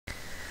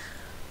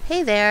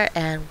Hey there,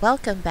 and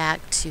welcome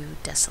back to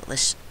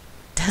Desolation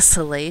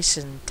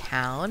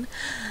Town.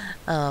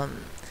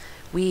 Um,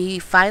 we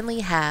finally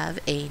have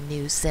a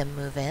new sim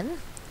move in.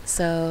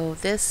 So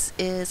this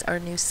is our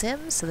new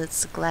sim. So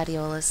that's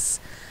Gladiolus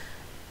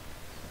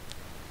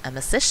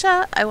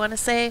Amasicia, I want to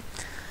say.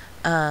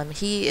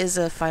 He is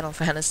a Final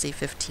Fantasy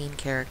 15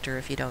 character,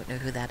 if you don't know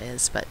who that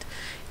is. But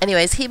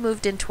anyways, he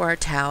moved into our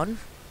town.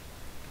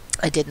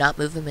 I did not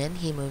move him in.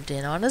 He moved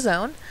in on his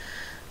own.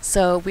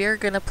 So we're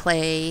going to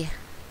play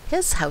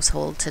his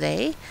household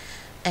today,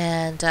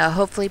 and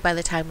hopefully by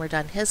the time we're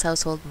done his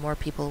household, more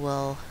people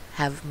will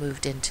have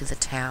moved into the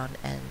town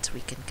and we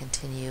can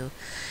continue.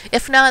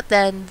 If not,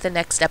 then the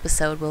next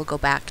episode we'll go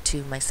back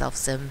to my self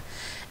sim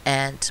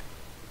and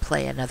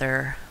play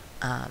another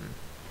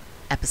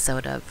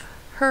episode of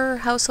her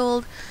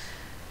household.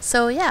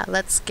 So yeah,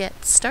 let's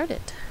get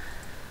started.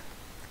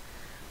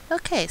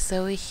 Okay,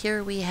 so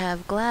here we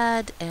have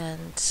Glad,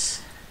 and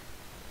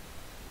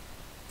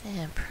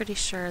I'm pretty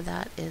sure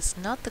that is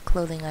not the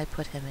clothing I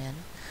put him in.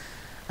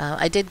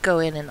 I did go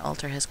in and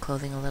alter his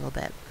clothing a little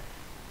bit,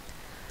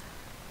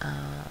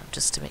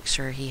 just to make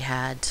sure he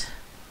had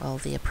all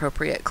the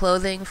appropriate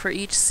clothing for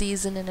each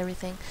season and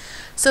everything.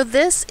 So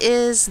this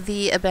is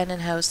the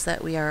abandoned house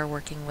that we are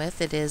working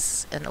with. It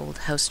is an old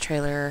house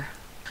trailer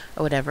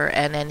or whatever,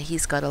 and then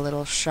he's got a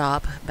little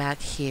shop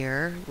back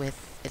here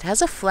with, it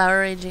has a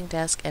flower arranging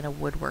desk and a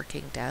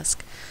woodworking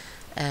desk,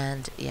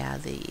 and yeah,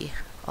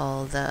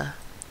 all the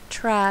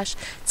trash.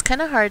 It's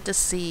kind of hard to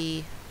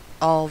see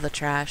all the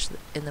trash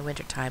in the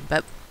wintertime,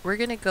 but we're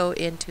gonna go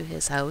into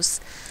his house,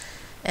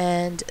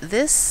 and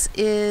this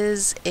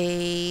is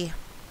a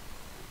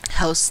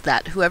house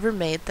that whoever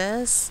made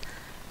this,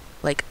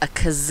 like a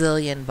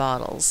gazillion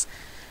bottles,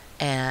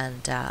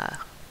 and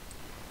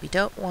we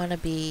don't want to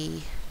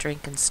be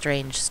drinking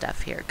strange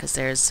stuff here because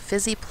there's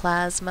fizzy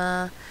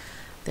plasma.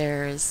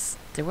 There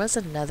was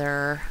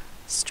another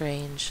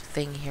strange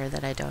thing here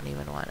that I don't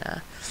even want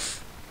to.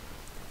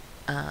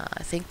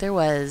 I think there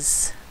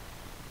was,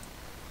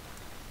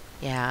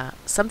 yeah,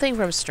 something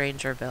from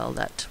Strangerville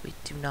that we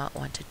do not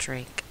want to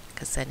drink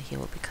because then he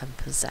will become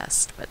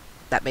possessed, but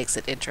that makes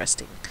it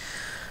interesting.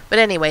 But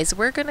anyways,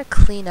 we're going to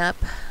clean up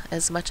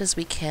as much as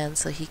we can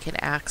so he can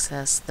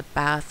access the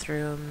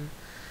bathroom,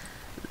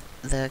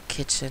 the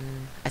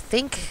kitchen. I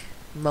think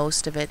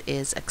most of it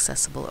is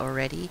accessible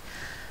already,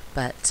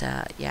 but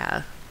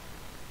yeah.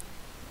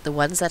 The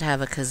ones that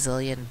have a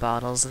gazillion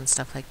bottles and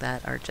stuff like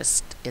that are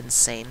just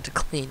insane to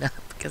clean up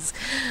because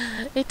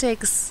it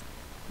takes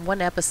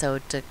one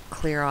episode to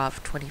clear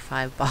off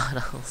 25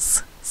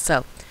 bottles.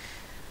 So,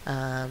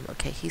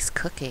 okay, he's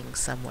cooking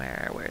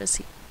somewhere. Where is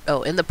he?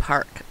 Oh, in the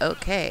park.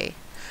 Okay.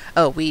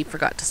 Oh, we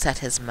forgot to set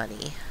his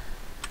money.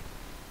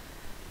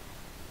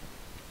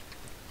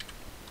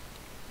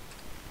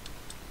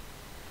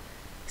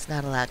 He's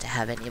not allowed to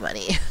have any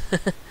money.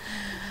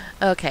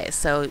 Okay,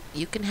 so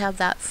you can have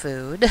that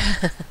food.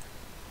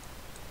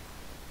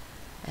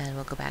 And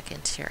we'll go back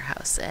into your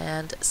house.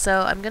 And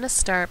so I'm going to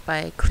start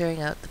by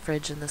clearing out the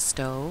fridge and the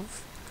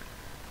stove,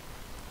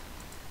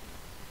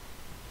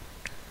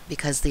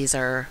 because these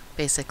are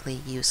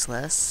basically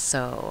useless,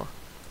 so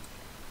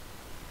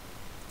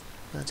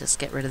we'll just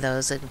get rid of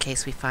those in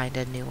case we find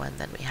a new one,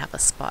 then we have a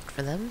spot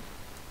for them.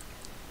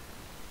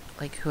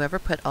 Like, whoever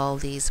put all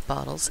these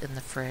bottles in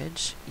the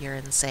fridge, you're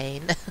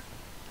insane.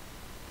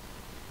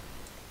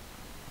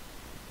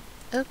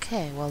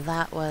 Okay, well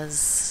that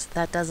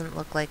doesn't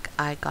look like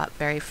I got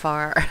very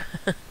far.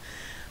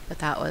 But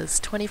that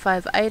was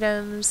 25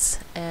 items,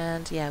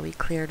 and yeah, we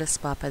cleared a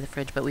spot by the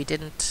fridge, but we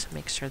didn't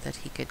make sure that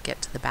he could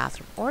get to the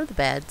bathroom or the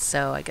bed,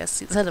 so I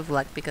guess he's out of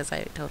luck because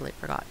I totally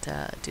forgot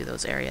to do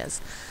those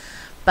areas.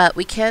 But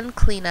we can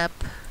clean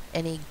up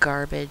any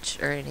garbage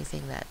or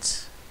anything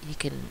that he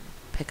can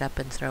pick up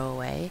and throw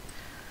away.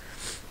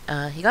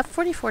 He got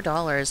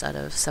 $44 out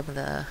of some of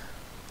the,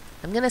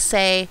 I'm gonna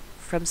say,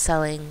 from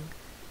selling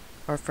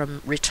or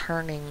from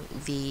returning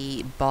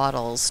the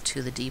bottles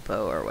to the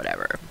depot or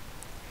whatever.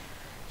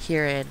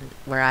 Here in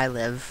where I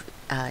live,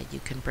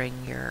 you can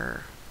bring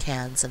your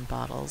cans and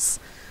bottles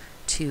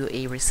to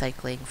a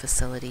recycling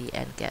facility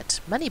and get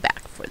money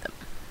back for them.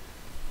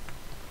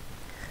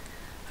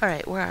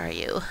 Alright, where are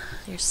you?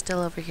 You're still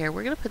over here.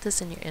 We're going to put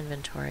this in your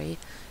inventory.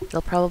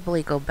 It'll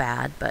probably go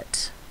bad,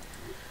 but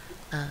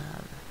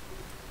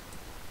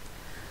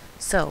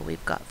so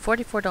we've got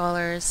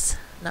 $44.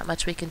 Not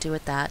much we can do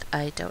with that.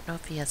 I don't know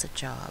if he has a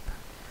job.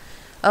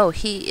 Oh,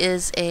 he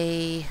is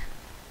a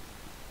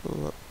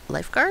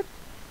lifeguard,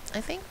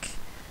 I think.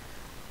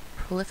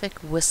 Prolific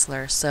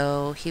whistler,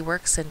 so he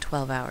works in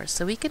 12 hours.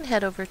 So we can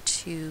head over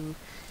to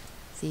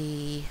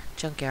the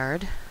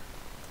junkyard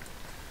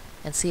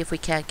and see if we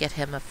can't get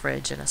him a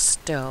fridge and a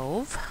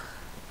stove.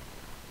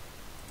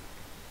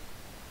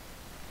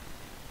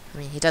 I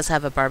mean, he does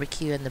have a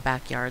barbecue in the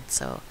backyard,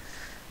 so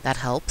that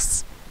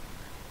helps.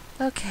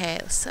 Okay,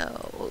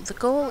 so the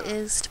goal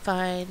is to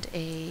find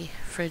a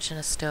fridge and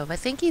a stove. I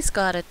think he's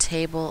got a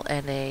table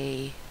and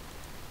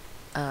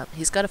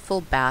he's got a full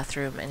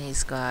bathroom, and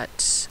he's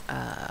got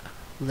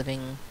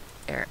living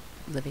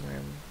living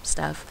room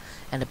stuff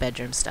and a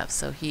bedroom stuff.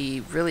 So he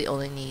really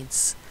only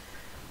needs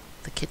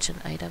the kitchen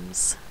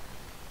items.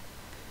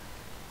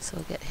 So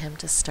we'll get him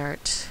to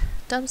start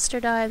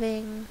dumpster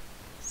diving.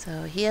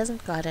 So he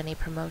hasn't got any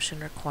promotion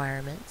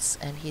requirements,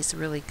 and he's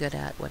really good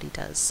at what he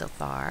does so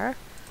far.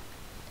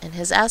 And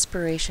his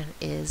aspiration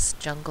is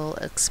Jungle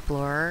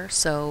Explorer,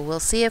 so we'll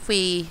see if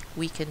we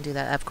can do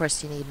that. Of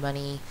course, you need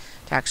money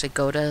to actually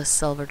go to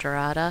Silver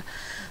Dorada,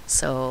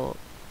 so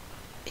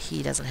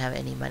he doesn't have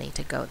any money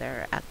to go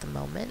there at the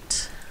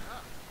moment.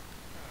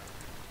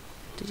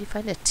 Did you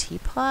find a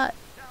teapot?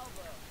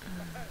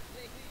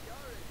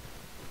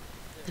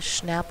 The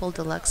Schnapple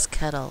Deluxe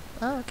Kettle.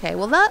 Oh, okay.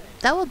 Well, that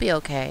will be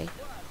okay.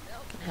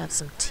 Can have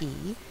some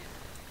tea.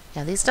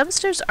 Yeah, these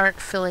dumpsters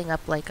aren't filling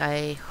up like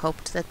I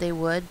hoped that they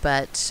would,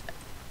 but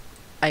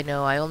I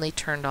know I only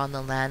turned on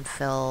the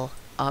landfill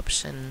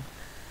option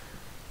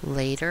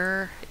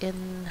later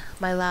in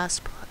my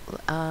last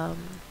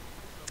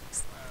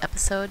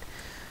episode,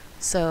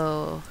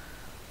 so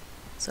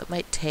it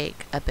might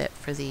take a bit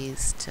for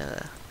these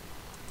to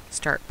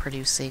start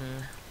producing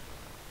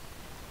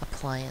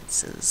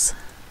appliances.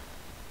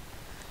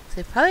 So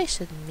we probably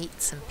should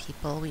meet some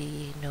people.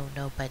 We know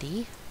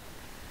nobody.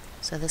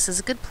 So this is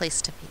a good place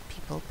to meet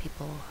people.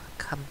 People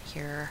come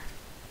here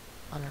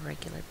on a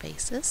regular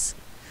basis.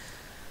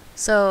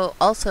 So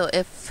also,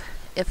 if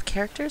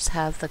characters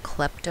have the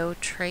klepto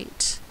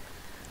trait,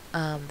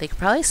 they could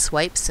probably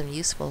swipe some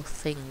useful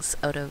things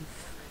out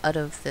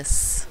of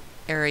this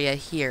area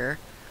here.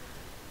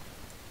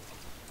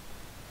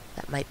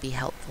 That might be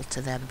helpful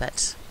to them,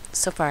 but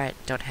so far I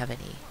don't have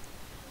any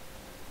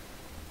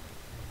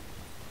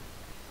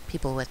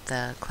people with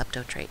the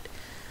klepto trait.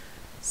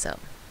 So.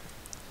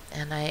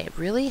 And I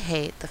really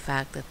hate the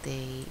fact that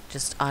they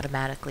just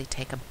automatically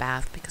take a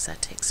bath, because that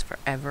takes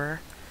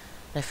forever.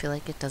 And I feel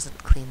like it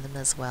doesn't clean them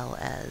as well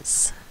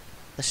as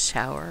the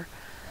shower.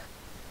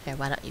 Here,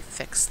 why don't you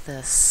fix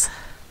this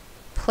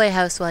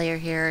playhouse while you're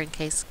here in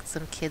case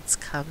some kids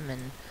come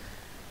and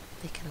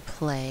they can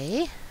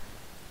play.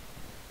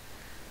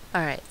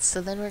 Alright,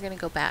 so then we're going to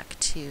go back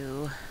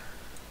to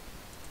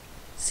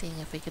seeing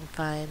if we can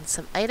find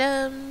some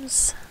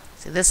items.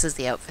 See, this is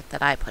the outfit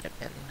that I put him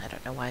in. I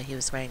don't know why he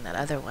was wearing that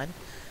other one.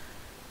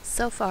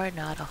 So far,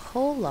 not a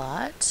whole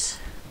lot.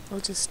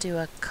 We'll just do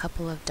a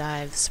couple of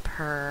dives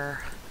per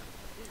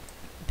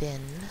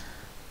bin.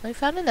 We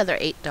found another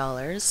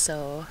 $8,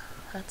 so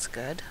that's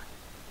good.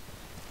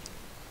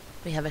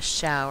 We have a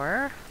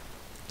shower.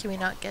 Can we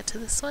not get to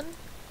this one?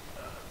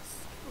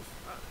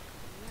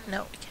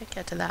 No, we can't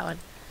get to that one.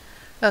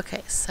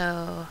 Okay,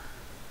 so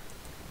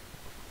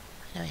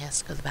I know he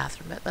has to go to the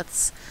bathroom,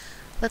 but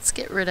let's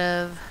get rid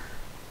of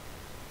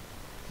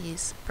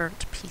these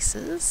burnt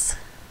pieces.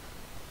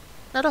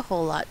 Not a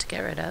whole lot to get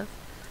rid of.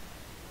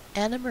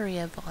 Anna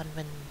Maria von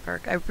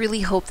Windenberg. I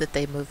really hope that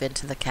they move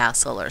into the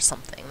castle or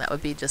something. That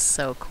would be just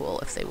so cool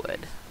if they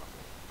would.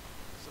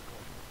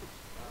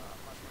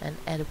 And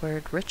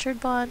Edward Richard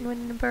von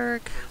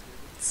Windenberg.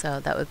 So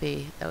that would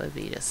be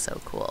just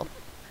so cool.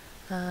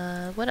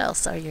 What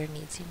else are your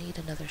needs? You need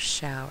another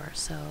shower,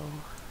 so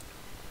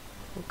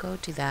we'll go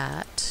do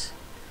that.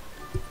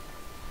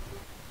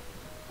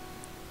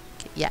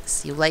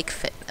 Yes, you like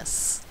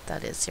fitness.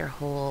 That is your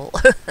whole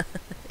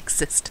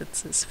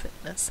existence is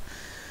fitness.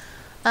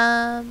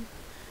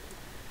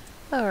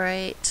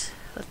 Alright.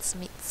 Let's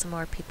meet some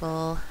more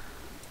people.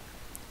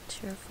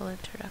 Cheerful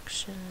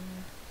introduction.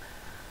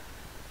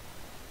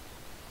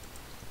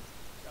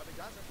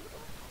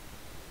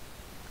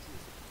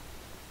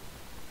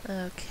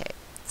 Okay.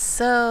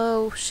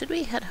 So, should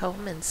we head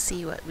home and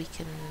see what we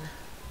can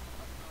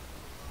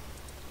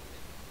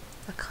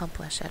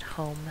accomplish at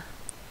home?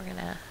 We're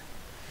gonna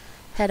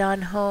head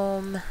on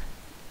home,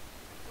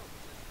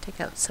 take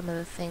out some of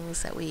the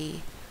things that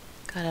we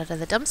got out of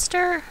the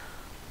dumpster.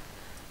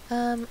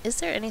 Is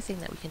there anything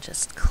that we can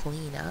just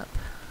clean up?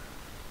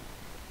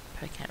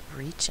 Probably can't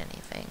reach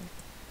anything.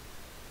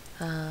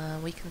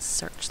 We can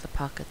search the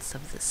pockets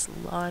of this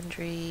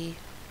laundry.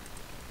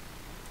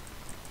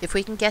 If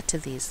we can get to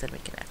these, then we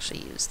can actually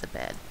use the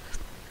bed.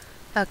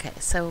 Okay,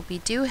 so we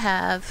do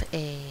have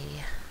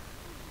a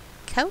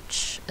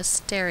couch, a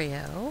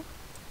stereo,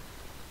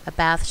 a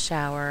bath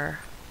shower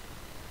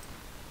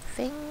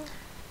thing,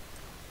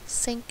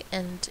 sink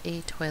and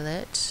a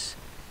toilet,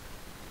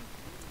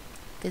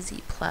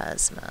 busy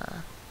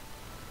plasma.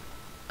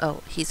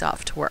 Oh, he's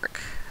off to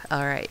work.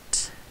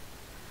 Alright.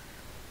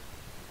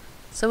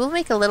 So we'll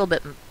make a little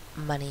bit of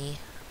money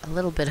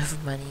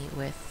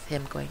with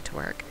him going to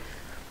work.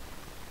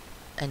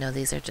 I know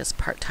these are just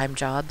part-time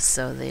jobs,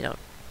 so they don't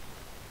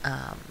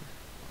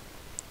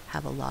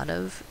have a lot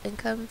of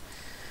income.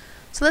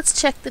 So let's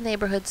check the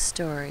neighborhood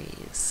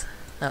stories.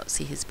 Oh,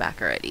 see, he's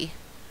back already.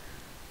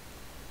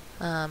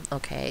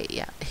 Okay,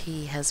 yeah,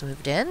 he has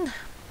moved in.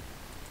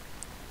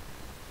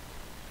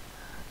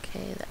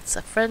 Okay, that's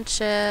a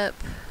friendship.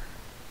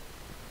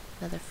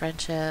 Another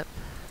friendship.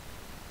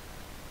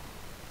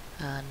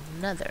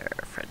 Another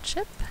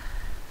friendship.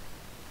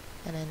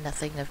 And then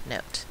nothing of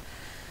note.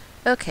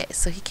 Okay,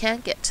 so he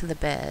can't get to the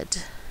bed.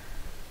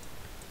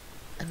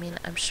 I mean,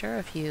 I'm sure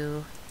if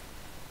you...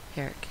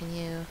 Here, can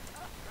you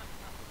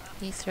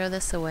throw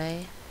this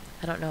away?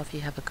 I don't know if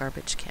you have a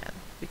garbage can.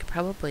 We could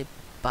probably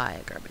buy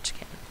a garbage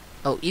can.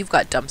 Oh, you've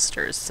got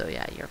dumpsters, so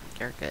yeah,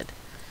 you're good.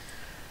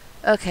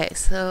 Okay,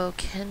 so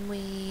can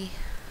we...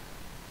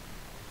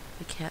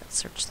 We can't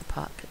search the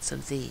pockets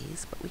of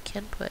these, but we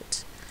can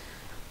put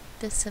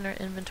this in our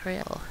inventory.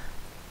 I'll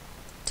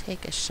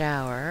take a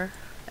shower.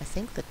 I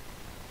think that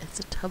it's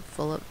a tub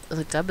full of...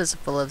 The tub is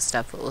full of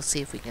stuff, but we'll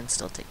see if we can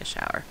still take a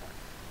shower.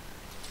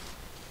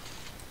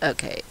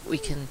 Okay, we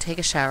can take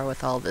a shower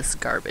with all this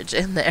garbage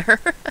in there.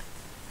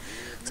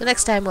 So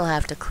next time we'll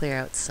have to clear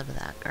out some of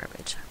that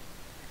garbage.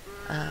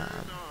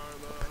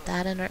 We'll put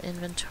that in our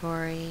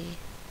inventory.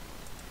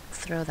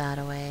 Throw that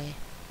away.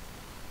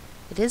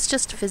 It is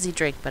just a fizzy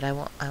drink, but I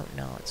won't... Oh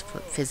no, it's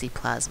fizzy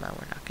plasma.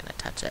 We're not going to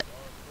touch it.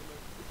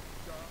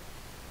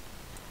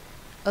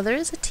 Oh, there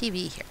is a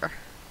TV here,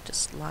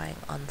 just lying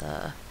on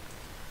the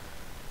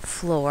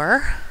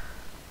floor.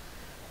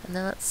 And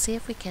then let's see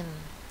if we can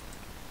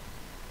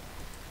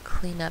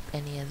clean up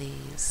any of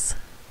these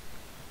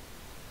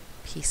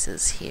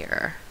pieces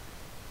here.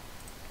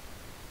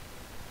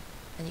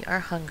 And you are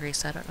hungry,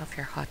 so I don't know if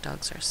your hot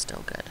dogs are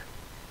still good.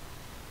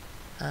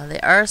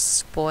 They are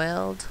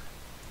spoiled,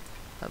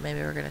 but maybe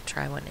we're going to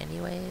try one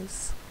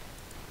anyways.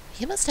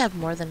 He must have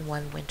more than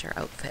one winter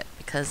outfit,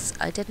 because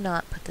I did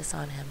not put this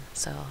on him,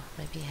 so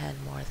maybe he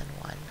had more than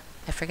one.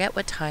 I forget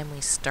what time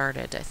we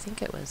started. I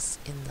think it was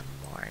in the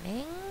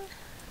morning.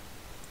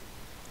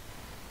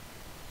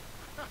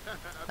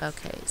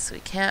 Okay, so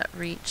we can't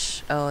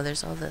reach... Oh,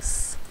 there's all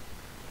this...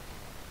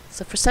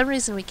 So for some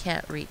reason we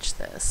can't reach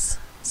this.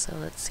 So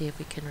let's see if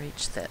we can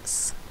reach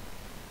this.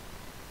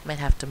 Might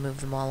have to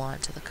move them all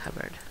onto the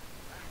cupboard.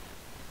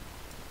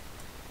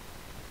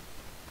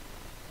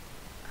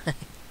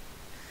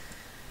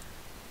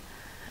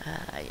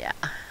 Yeah.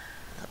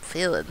 Not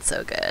feeling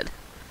so good.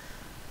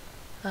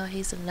 Oh,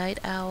 he's a night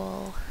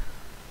owl.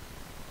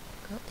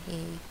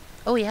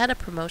 Oh, he had a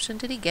promotion.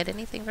 Did he get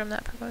anything from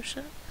that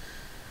promotion?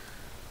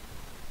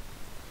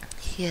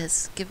 He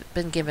has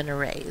been given a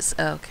raise.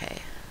 Okay,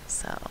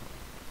 so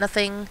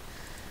nothing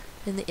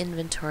in the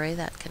inventory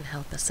that can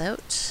help us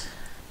out.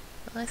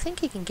 Well, I think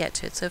he can get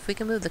to it, so if we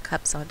can move the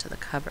cups onto the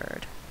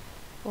cupboard.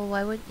 Well,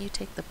 why wouldn't you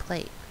take the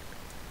plate?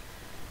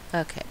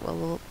 Okay, well,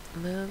 we'll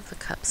move the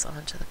cups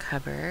onto the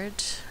cupboard,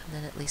 and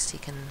then at least he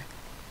can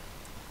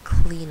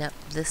clean up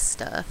this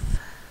stuff.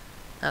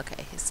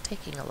 Okay, he's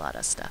taking a lot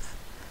of stuff.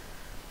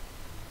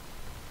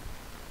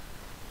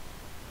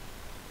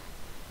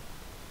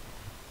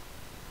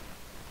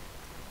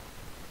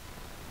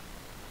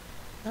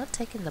 Not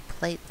taking the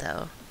plate,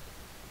 though.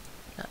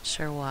 Not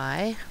sure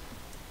why.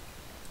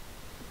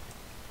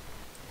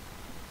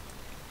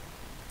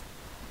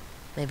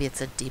 Maybe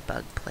it's a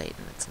debug plate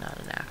and it's not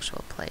an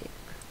actual plate.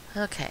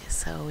 Okay,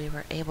 so we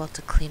were able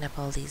to clean up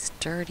all these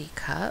dirty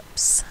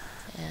cups.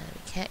 And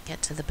we can't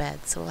get to the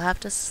bed, so we'll have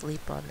to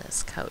sleep on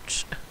this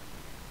couch.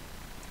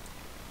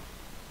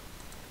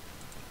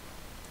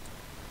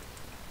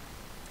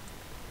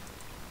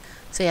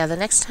 So yeah, the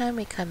next time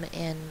we come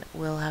in,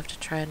 we'll have to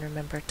try and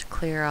remember to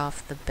clear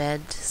off the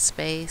bed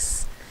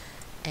space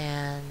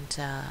and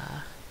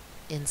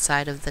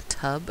inside of the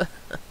tub.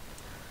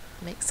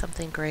 Make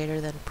something greater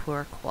than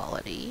poor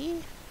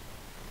quality.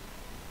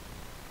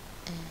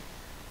 And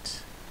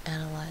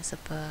analyze a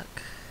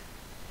book.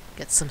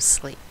 Get some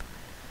sleep.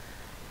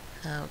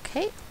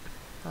 Okay.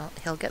 Well,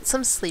 he'll get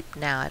some sleep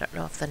now. I don't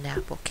know if the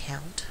nap will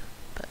count,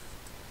 but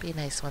be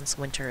nice once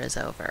winter is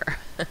over.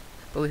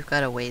 But we've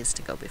got a ways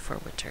to go before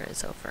winter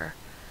is over.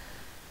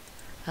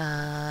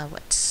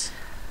 What?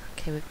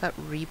 Okay, we've got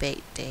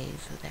rebate day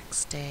the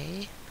next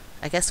day.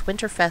 I guess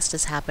Winterfest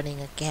is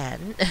happening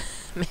again.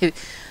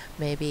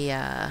 maybe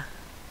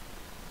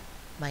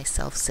my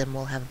self-sim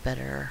will have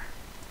better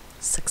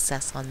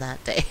success on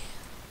that day.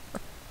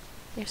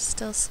 You're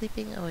still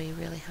sleeping? Oh, you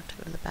really have to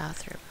go to the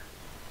bathroom.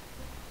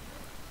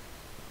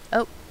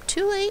 Oh,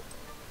 too late.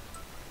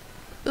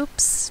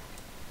 Oops.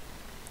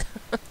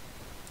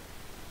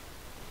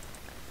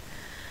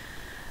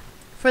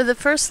 For the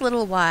first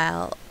little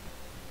while,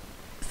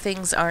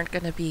 things aren't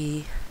going to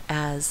be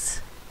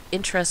as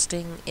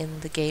interesting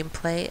in the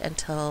gameplay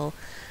until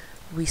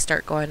we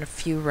start going a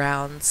few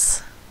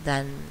rounds.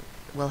 Then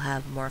we'll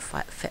have more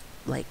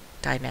like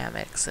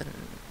dynamics and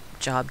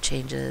job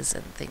changes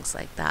and things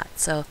like that.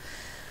 So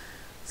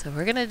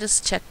we're gonna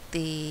just check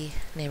the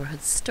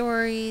neighborhood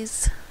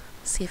stories,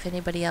 see if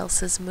anybody else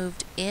has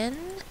moved in.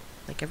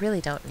 Like, I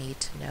really don't need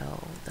to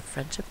know the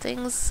friendship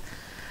things.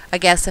 I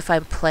guess if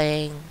I'm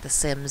playing The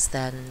Sims,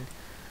 then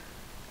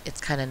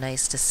it's kind of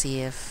nice to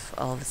see if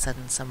all of a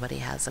sudden somebody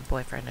has a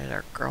boyfriend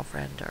or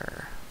girlfriend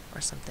or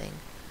something.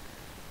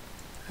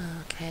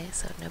 Okay,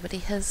 so nobody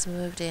has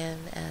moved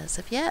in as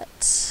of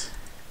yet.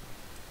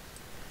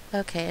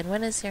 Okay, and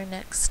when is your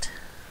next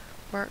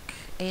work?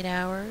 8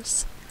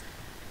 hours?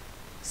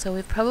 So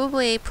we've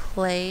probably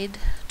played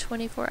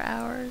 24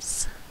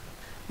 hours.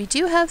 We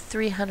do have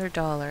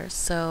 $300,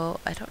 so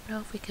I don't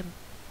know if we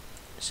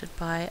should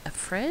buy a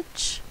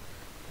fridge.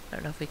 I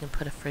don't know if we can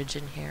put a fridge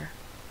in here.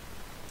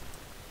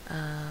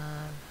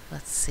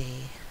 Let's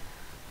see.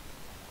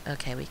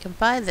 Okay, we can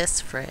buy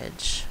this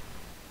fridge,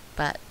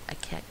 but I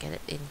can't get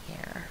it in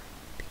here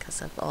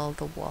because of all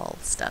the wall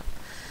stuff.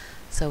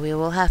 So we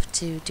will have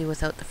to do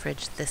without the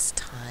fridge this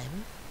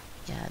time.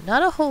 Yeah,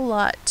 not a whole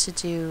lot to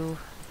do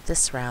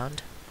this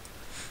round.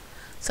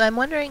 So I'm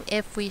wondering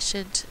if we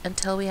should,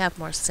 until we have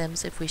more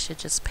Sims, if we should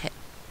just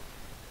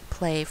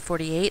play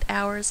 48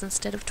 hours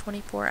instead of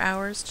 24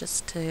 hours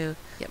just to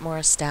get more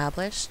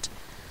established.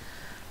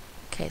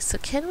 Okay, so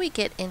can we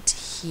get into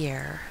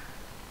here?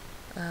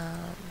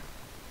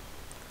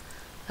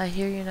 I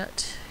hear you're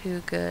not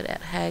too good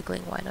at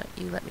haggling. Why don't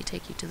you let me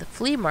take you to the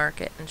flea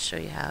market and show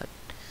you how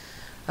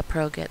a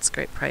pro gets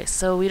great price.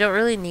 So we don't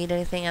really need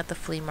anything at the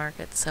flea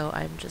market, so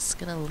I'm just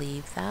gonna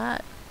leave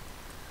that.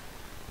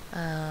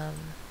 Can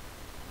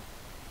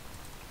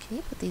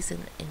you put these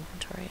in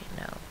inventory?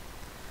 No.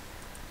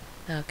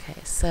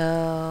 Okay,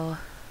 so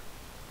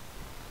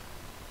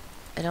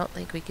I don't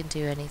think we can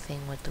do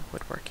anything with the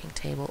woodworking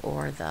table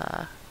or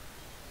the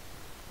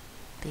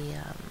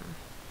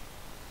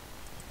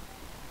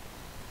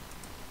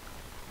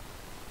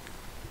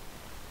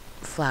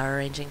flower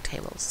arranging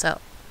table. So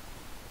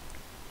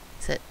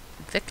is it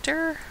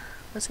Victor?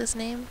 Was his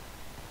name?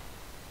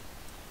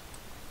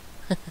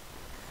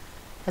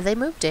 Have they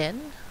moved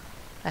in?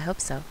 I hope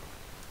so.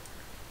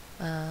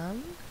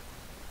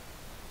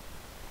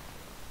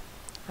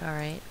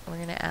 Alright, we're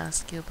gonna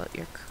ask you about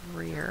your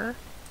career.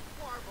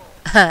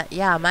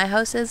 Yeah, my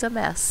house is a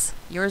mess.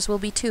 Yours will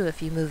be too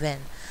if you move in.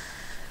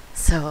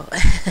 So,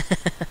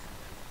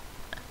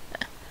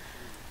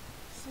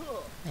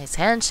 nice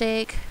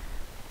handshake.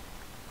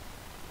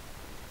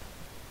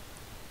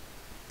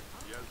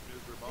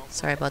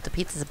 Sorry about the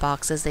pizza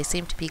boxes. They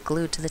seem to be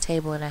glued to the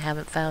table and I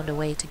haven't found a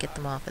way to get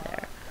them off of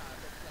there.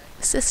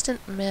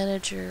 Assistant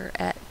manager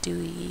at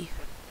Dewey,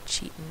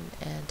 Cheaton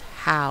and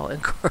Howe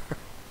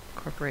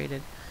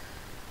Incorporated.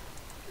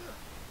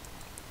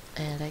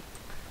 And I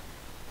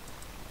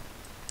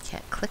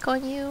can't click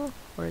on you?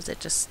 Or is it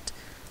just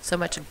so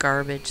much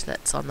garbage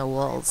that's on the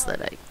walls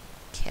that I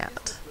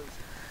can't?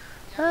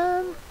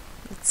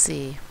 Let's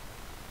see.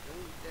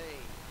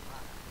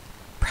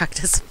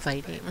 Practice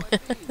fighting.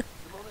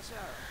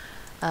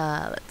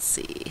 Let's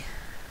see.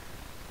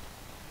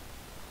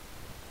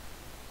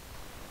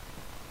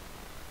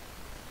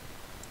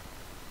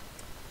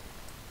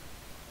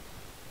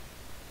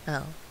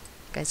 Oh,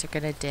 guys are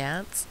gonna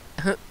dance?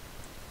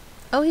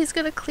 Oh, he's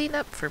gonna clean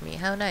up for me.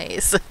 How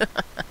nice.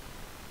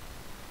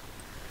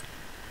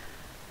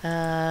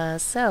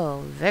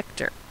 So,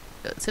 Victor.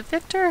 Is it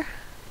Victor?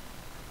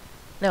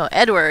 No,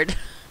 Edward.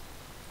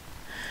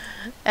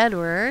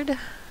 Edward,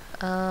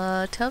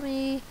 tell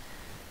me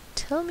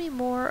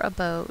more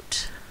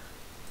about,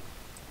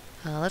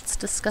 let's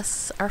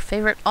discuss our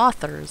favorite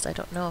authors. I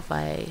don't know if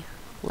I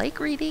like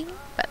reading,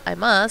 but I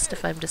must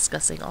if I'm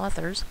discussing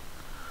authors.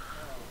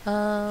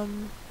 Let's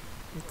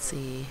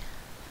see.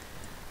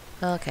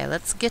 Okay,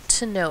 let's get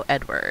to know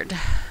Edward.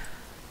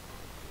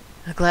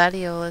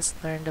 Gladiolus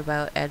learned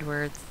about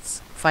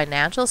Edward's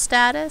financial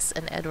status,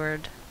 and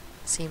Edward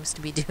seems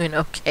to be doing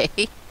okay.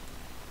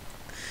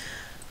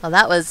 Well,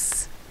 that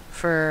was,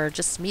 for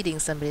just meeting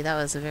somebody, that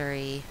was a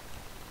very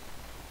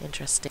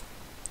interesting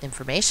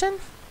information.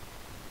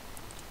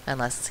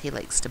 Unless he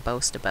likes to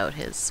boast about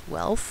his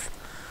wealth.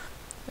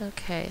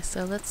 Okay,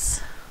 so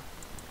let's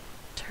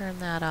turn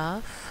that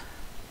off.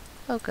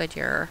 Oh good,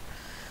 you're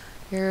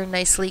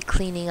nicely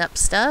cleaning up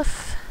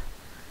stuff.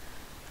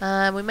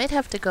 We might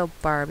have to go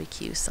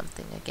barbecue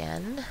something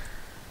again.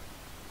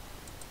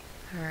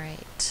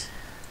 Alright.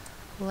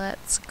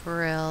 Let's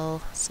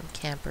grill some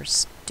camper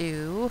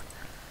stew.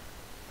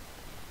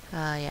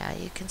 Yeah,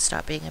 you can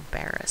stop being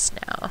embarrassed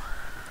now.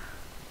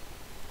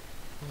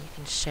 And you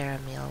can share a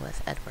meal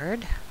with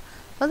Edward.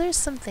 Well, there's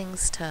some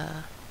things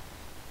to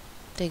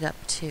dig up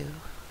too.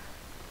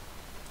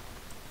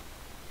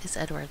 Is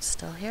Edward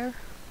still here?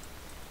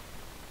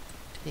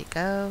 Did he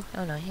go?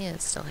 Oh no, he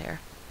is still here.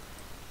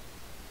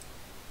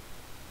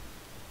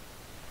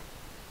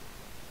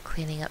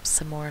 Cleaning up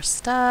some more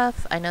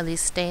stuff. I know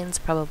these stains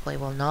probably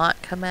will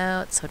not come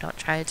out, so don't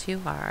try too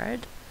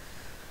hard.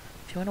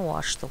 If you want to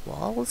wash the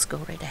walls, go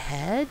right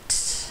ahead.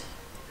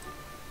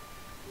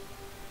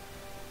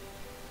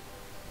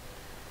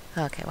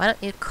 Okay, why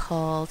don't you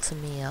call to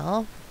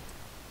meal?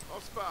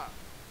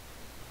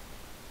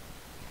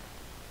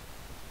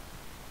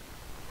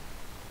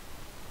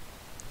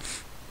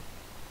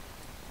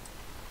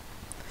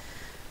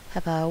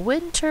 Have a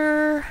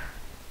winter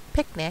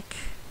picnic.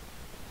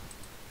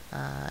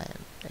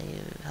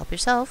 You help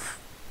yourself.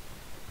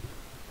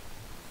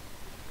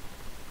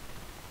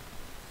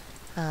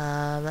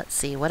 Let's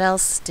see, what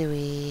else do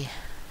we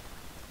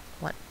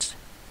want?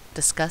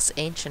 Discuss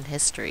ancient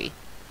history.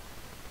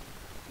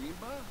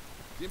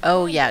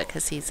 Oh yeah,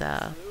 because he's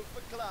a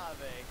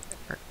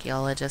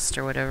archaeologist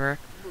or whatever.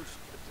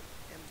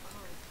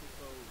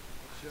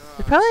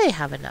 We probably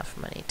have enough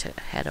money to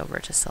head over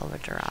to Silver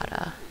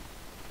Dorada.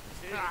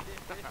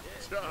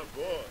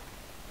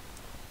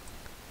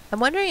 I'm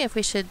wondering if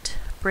we should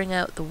bring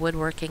out the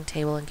woodworking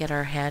table and get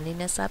our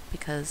handiness up,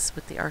 because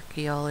with the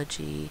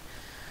archaeology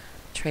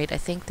trade, I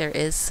think there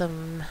is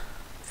some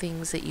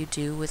things that you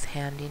do with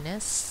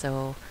handiness.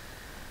 So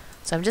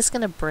I'm just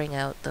going to bring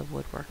out the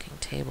woodworking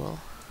table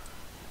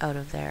out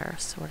of there,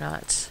 so we're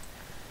not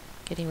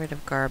getting rid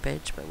of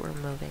garbage, but we're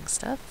moving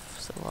stuff.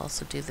 So we'll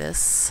also do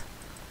this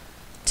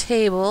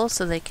table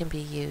so they can be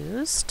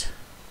used.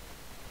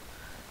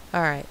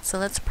 Alright, so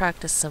let's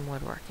practice some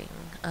woodworking.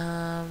 We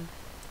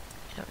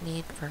don't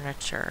need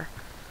furniture.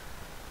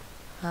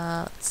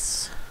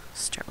 Let's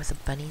start with a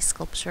bunny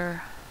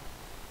sculpture.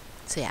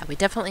 So yeah, we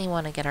definitely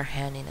want to get our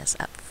handiness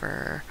up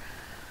for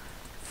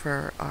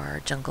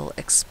our jungle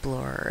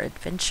explorer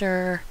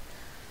adventure.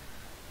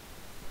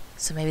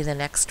 So maybe the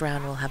next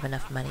round we'll have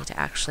enough money to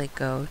actually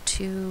go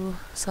to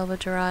Selva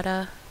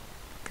Dorada.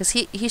 Because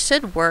he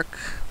should work,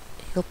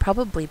 he'll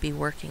probably be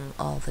working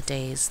all the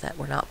days that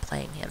we're not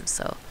playing him,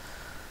 so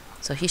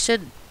he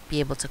should be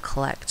able to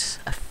collect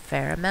a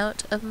fair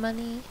amount of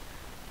money.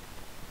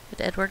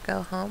 Did Edward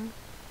go home?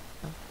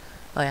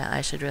 Oh yeah,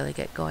 I should really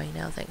get going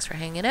now. Thanks for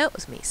hanging out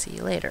with me. See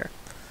you later.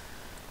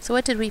 So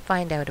what did we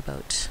find out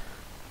about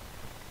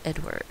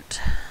Edward?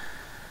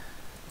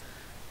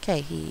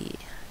 Okay,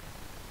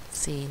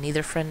 see,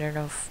 neither friend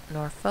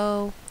nor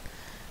foe.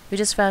 We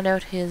just found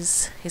out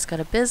he's got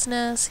a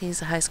business,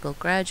 he's a high school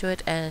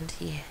graduate, and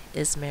he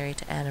is married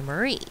to Anna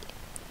Marie.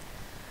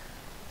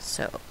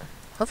 So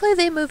hopefully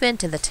they move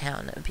into the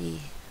town. It would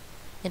be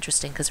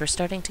interesting because we're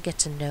starting to get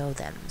to know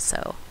them,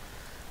 so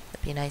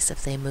it'd be nice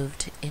if they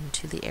moved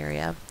into the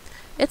area.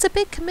 It's a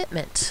big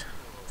commitment,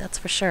 that's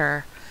for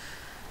sure,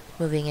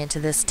 moving into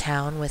this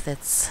town with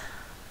its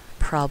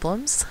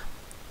problems.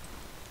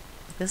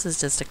 This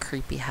is just a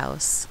creepy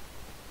house.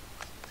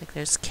 Like,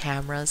 there's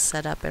cameras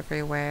set up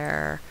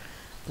everywhere,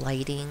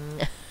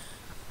 lighting.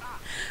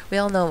 We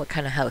all know what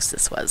kind of house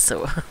this was,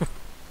 so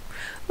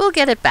we'll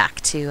get it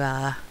back to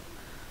a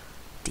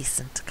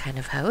decent kind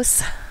of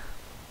house.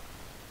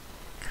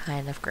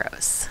 Kind of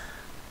gross.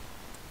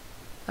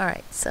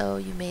 Alright, so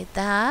you made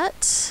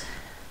that.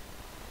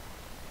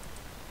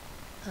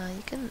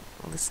 You can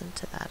listen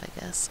to that, I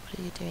guess. What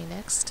are you doing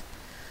next?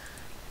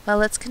 Well,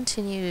 let's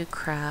continue to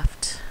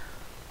craft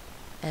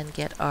and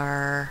get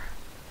our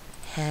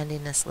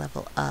handiness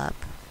level up,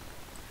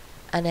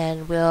 and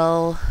then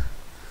we'll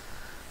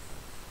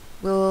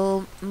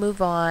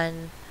move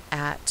on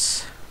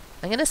at,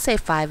 I'm gonna say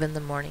 5 in the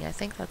morning. I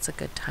think that's a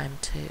good time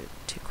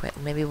to quit.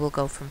 Maybe we'll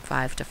go from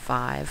 5 to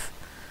 5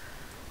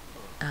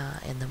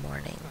 in the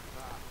morning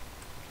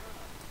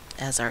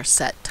as our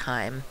set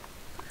time.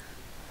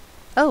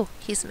 Oh,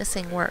 he's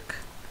missing work.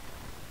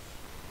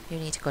 You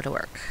need to go to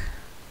work.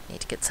 You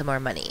need to get some more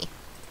money.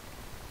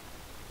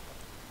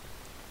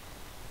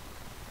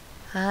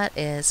 That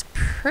is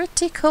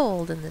pretty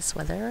cold in this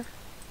weather.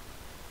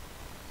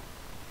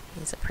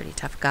 He's a pretty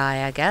tough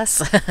guy, I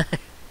guess.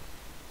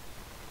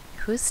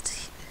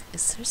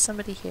 Is there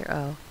somebody here?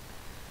 Oh.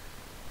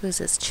 Who's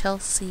this?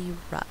 Chelsea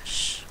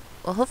Rush.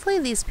 Well, hopefully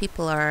these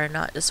people are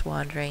not just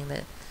wandering.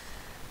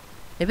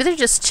 Maybe they're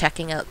just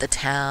checking out the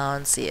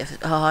town, see if,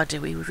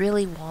 do we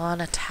really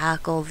want to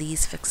tackle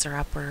these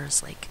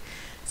fixer-uppers? Like,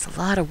 it's a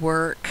lot of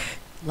work,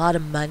 a lot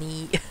of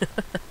money.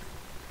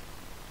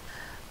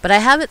 But I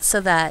have it so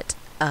that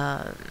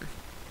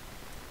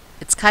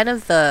it's kind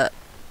of the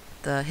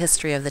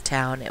history of the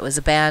town. It was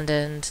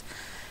abandoned,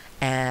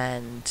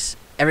 and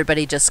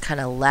everybody just kind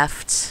of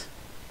left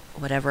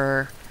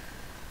whatever,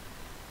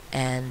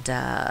 and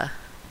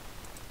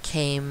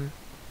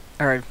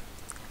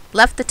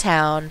left the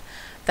town.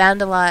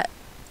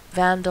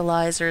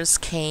 Vandalizers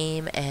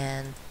came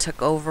and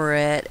took over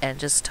it and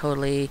just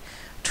totally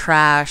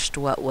trashed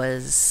what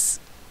was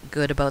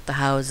good about the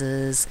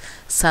houses.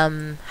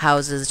 Some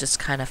houses just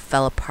kind of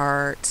fell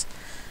apart,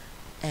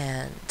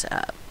 and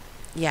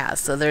yeah,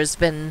 so there's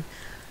been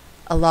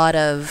a lot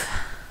of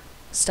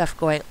stuff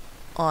going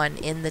on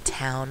in the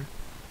town.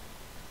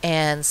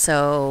 And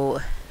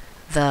so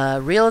the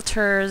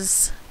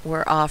realtors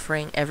were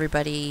offering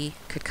everybody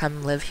could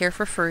come live here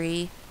for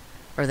free,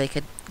 or they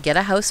could get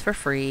a house for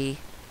free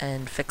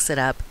and fix it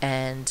up,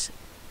 and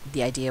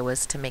the idea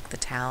was to make the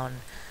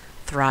town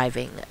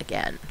thriving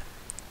again.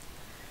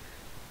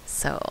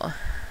 So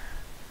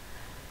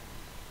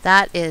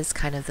that is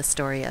kind of the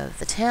story of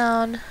the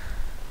town.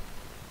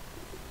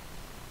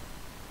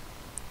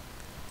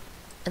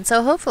 And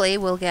so hopefully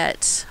we'll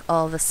get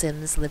all the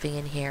Sims living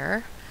in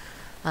here.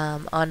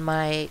 On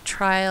my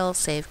trial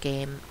save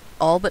game,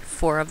 all but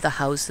 4 of the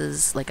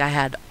houses, like I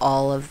had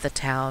all of the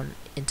town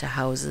into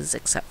houses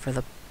except for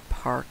the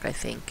park, I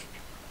think,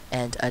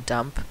 and a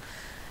dump.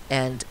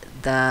 And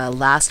the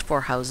last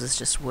 4 houses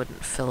just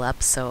wouldn't fill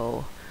up,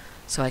 so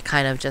I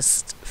kind of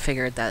just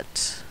figured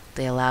that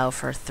they allow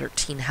for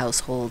 13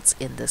 households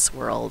in this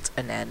world,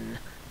 and then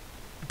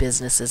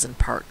businesses and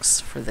parks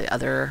for the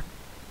other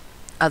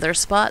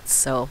spots.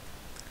 So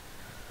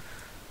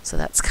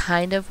that's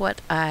kind of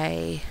what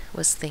I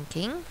was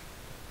thinking.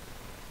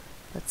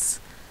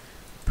 Let's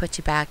put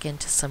you back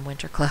into some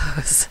winter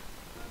clothes.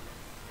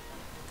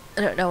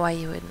 I don't know why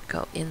you wouldn't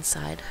go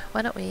inside.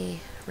 Why don't we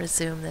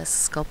resume this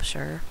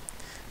sculpture?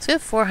 So we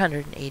have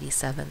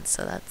 487,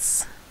 so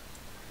that's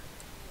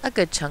a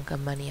good chunk of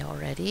money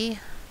already.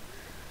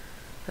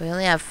 We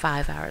only have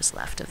 5 hours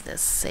left of this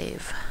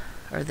save,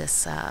 or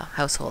this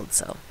household,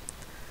 so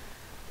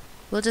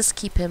we'll just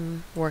keep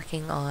him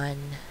working on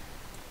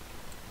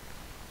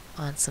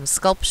some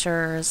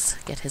sculptures,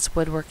 get his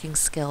woodworking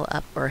skill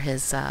up, or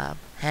his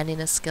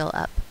handiness skill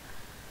up.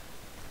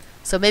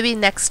 So maybe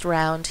next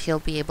round he'll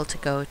be able to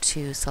go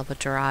to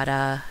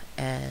Salvadorada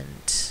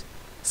and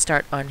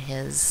start on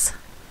his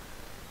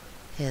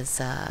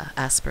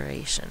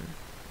aspiration.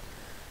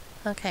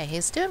 Okay,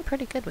 he's doing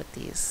pretty good with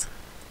these.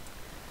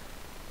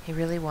 He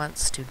really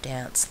wants to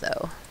dance,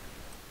 though.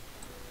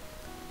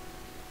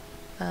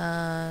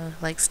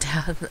 Likes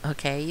to...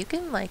 Okay, you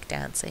can like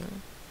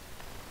dancing,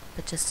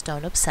 but just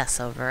don't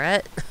obsess over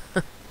it.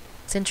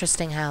 It's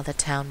interesting how the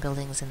town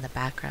buildings in the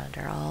background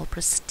are all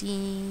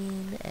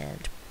pristine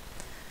and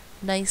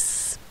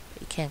nice.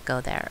 You can't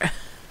go there.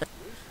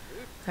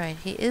 Alright,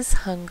 he is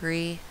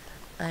hungry.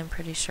 I'm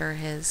pretty sure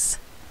his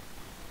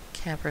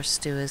camper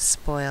stew is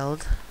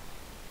spoiled.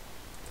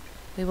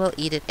 We will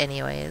eat it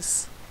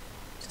anyways,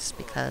 just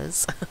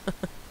because.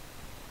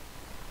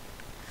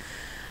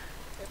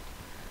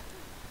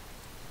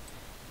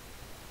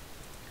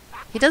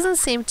 He doesn't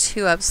seem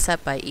too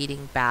upset by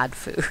eating bad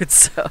food,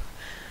 so...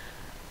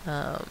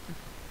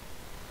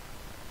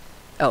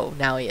 Oh,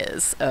 now he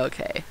is.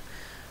 Okay.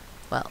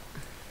 Well.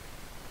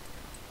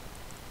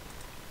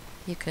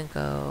 You can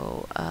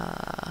go,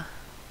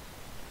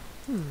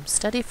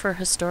 study for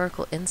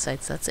historical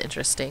insights. That's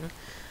interesting.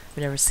 I've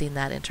never seen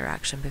that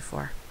interaction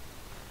before.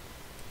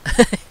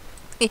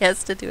 He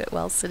has to do it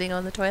while sitting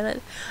on the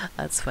toilet.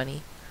 That's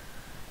funny.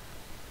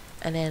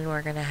 And then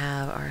we're going to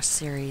have our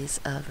series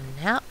of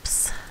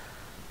naps.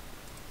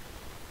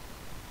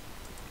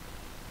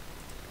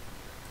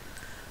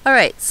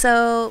 Alright,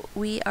 so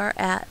we are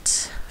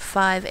at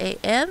 5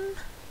 a.m.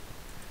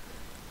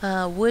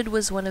 Wood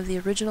was one of the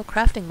original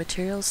crafting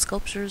materials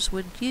sculptors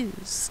would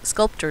use.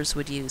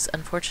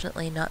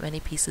 Unfortunately, not many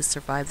pieces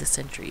survive the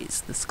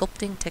centuries. The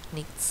sculpting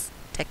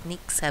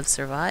techniques have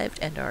survived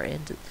and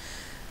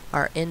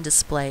are in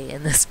display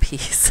in this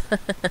piece.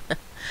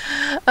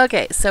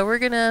 Okay, so we're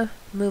gonna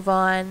move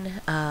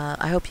on.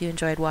 I hope you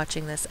enjoyed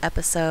watching this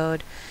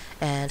episode,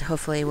 and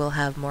hopefully we'll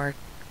have more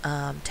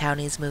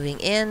townies moving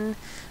in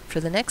for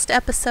the next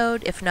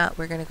episode. If not,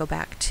 we're gonna go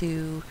back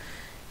to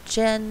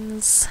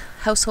Jen's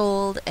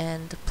household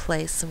and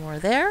play some more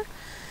there.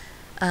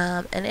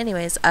 And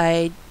anyways,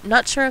 I'm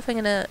not sure if I'm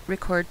gonna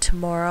record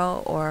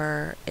tomorrow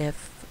or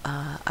if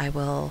I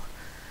will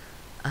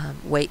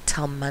wait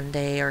till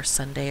Monday or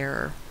Sunday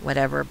or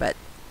whatever, but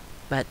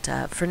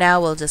for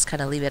now we'll just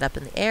kind of leave it up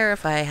in the air.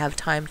 If I have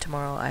time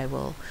tomorrow, I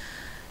will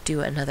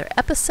do another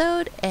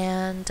episode.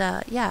 And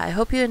yeah, I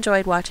hope you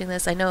enjoyed watching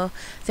this. I know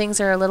things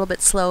are a little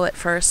bit slow at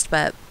first,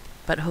 but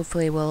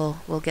hopefully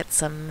we'll get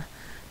some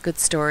good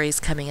stories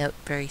coming out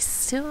very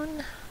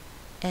soon.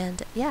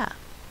 And yeah,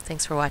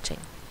 thanks for watching.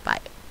 Bye.